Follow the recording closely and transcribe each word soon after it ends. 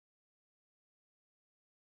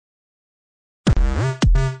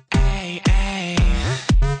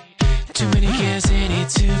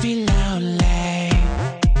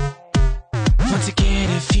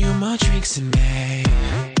Listen, babe,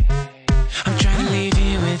 I'm trying to leave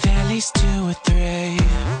you with at least 2 or 3.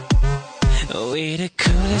 We the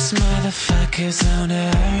coolest motherfuckers on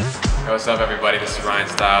earth. Hey, what's up, everybody? This is Ryan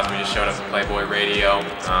Stylez. We just showed up at Playboy Radio.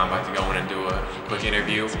 I'm about to go in and do a quick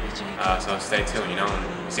interview. So stay tuned, you know,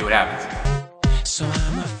 and see what happens. So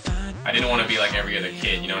I didn't want to be like every other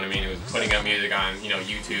kid, you know what I mean? It was putting up music on, you know,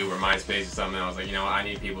 YouTube or MySpace or something. I was like, you know what, I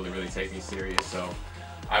need people to really take me serious. So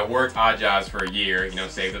I worked odd jobs for a year, you know,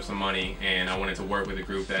 saved up some money, and I wanted to work with a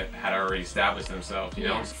group that had already established themselves, you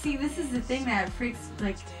know? See, this is the thing that freaks,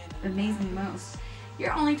 like, amaze me most.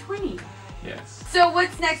 You're only 20. Yeah. So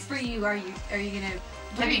what's next for you? Are you gonna...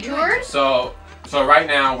 Have you toured? So right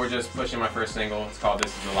now we're just pushing my first single. It's called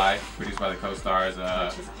 "This Is the Life," produced by the co-stars.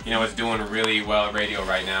 You know, it's doing really well at radio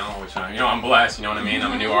right now, which you know, I'm blessed. You know what I mean?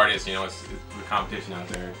 I'm a new artist. You know, it's the competition out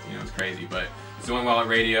there. You know, it's crazy, but it's doing well at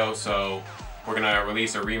radio. So we're gonna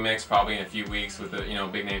release a remix probably in a few weeks with a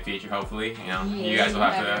big name feature. Hopefully, you know, you guys will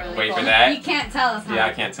have to really wait cool. for that. You can't tell us. Huh? Yeah,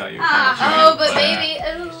 I can't tell you. Oh, but baby,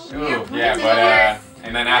 yeah,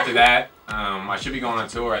 and then after that, I should be going on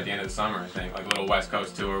tour at the end of the summer. I think, like a little West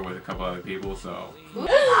Coast tour with a couple other people. So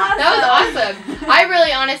that was awesome. I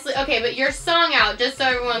really, honestly, okay, but your song out, just so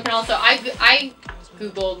everyone can also, I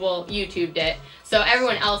googled, well, YouTubed it, so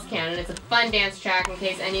everyone else can, and it's a fun dance track in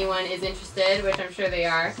case anyone is interested, which I'm sure they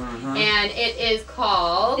are. And it is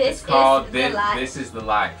called This Is the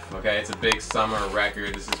Life. Okay, it's a big summer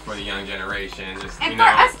record. This is for the young generation. Just, And you for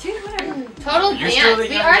know, us too, whatever. Total You're Dance. still the We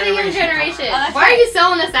young are the young generation. generation. Why are you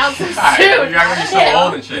selling us out so soon? You're already so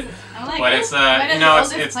old and shit. I'm like, But it's one you know, of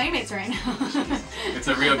the oldest it's Playmates right now. it's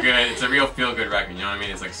a real feel good record. You know what I mean?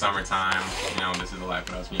 It's like summertime. You know, this is the life.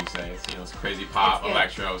 What else can you say? It's it's crazy pop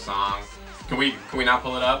electro song. Can we not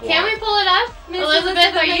pull it up? Can we pull it up?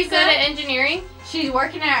 Elizabeth, are you good at engineering? She's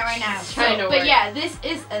working at it right now. Trying to work. But yeah, this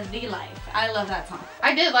is the life. I love that song.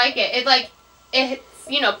 I did like it.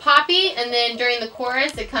 It's poppy, and then during the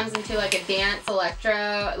chorus it comes into like a dance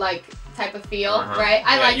electro type of feel, right?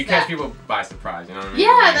 I like that. You catch people by surprise, you know what I mean?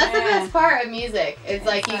 Yeah, that's the best part of music. It's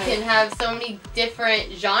like you can have so many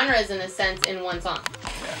different genres in a sense in one song.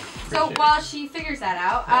 Yeah. So while she figures that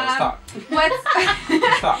out, Stop. what's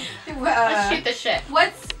Stop. Let's shoot the shit.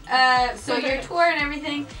 What's so your tour and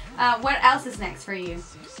everything? What else is next for you?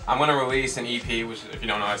 I'm gonna release an EP, which if you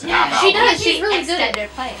don't know, it's a half album. She does. She's really good at it.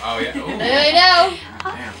 Play. Oh yeah. Ooh. I know.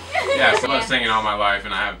 Damn. Yeah, so I've been singing all my life,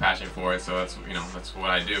 and I have a passion for it. So that's that's what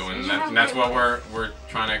I do, and that's what we're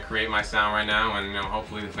trying to create my sound right now, and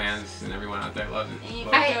hopefully the fans and everyone out there loves it. And you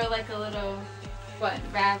can do like a little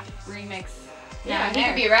rap remix. Yeah, he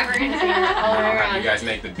could be a rapper and sing all the way around. You guys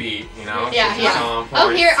make the beat, you know. Yeah. Oh,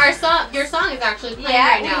 here your song is actually playing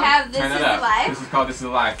right now. Yeah, we have This Turn Is it up. the Life. This is called This Is the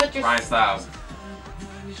Life. Ryan Stylez.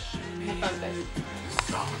 That was it.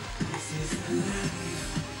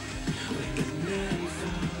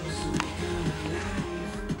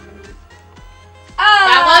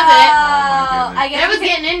 I guess I was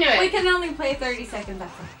getting into it. We can only play 30 seconds.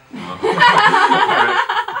 That's all.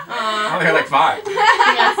 I only had like 5.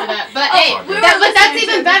 But hey, but that's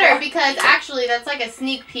even better because actually that's like a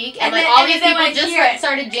sneak peek, and like all these people just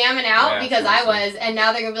started jamming out because I was, and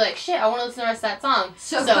now they're gonna be like, shit, I want to listen to the rest of that song.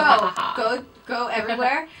 So go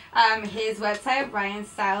everywhere. His website, Ryan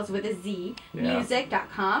Stylez with a Z,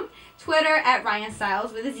 music.com. Twitter at Ryan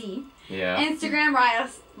Stylez with a Z. Yeah. Instagram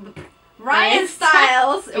Ryan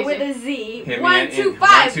Stylez with a Z. 125.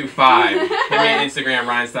 125. Hit me on Instagram,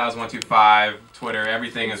 Ryan Stylez 125. Twitter,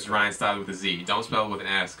 everything is Ryan Stylez with a Z. Don't spell it with an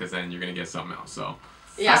S, because then you're gonna get something else. So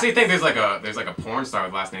I actually think there's like a porn star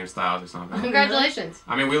with last name Styles or something. Congratulations.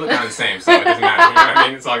 I mean, we look kind of the same, so it doesn't matter. You know what I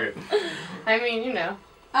mean? It's all good. I mean,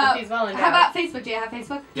 he's well endowed. How about Facebook? Do you have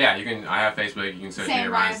Facebook? Yeah, you can. I have Facebook. You can search me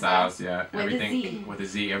Ryan Stylez. Yeah, everything with a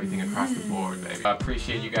Z, everything across the board, baby. I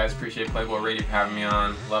appreciate you guys. Appreciate Playboy Radio for having me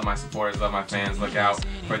on. Love my supporters. Love my fans. Look out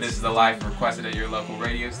for This Is the Life, requested at your local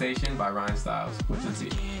radio station by Ryan Stylez with a Z.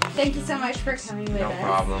 Thank you so much for coming with us. No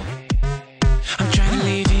problem. I'm trying to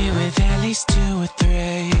leave you with at least 2 or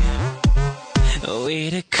 3. We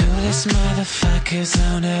the coolest motherfuckers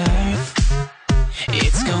on earth.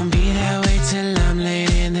 It's gonna be that way till I'm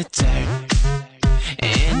laid in the dirt.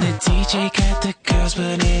 And the DJ got the girls,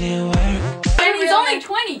 but it didn't work. And he's only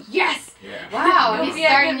 20. Yes. Yeah. Wow, he's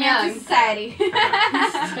starting young. Society.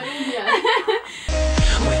 Yeah.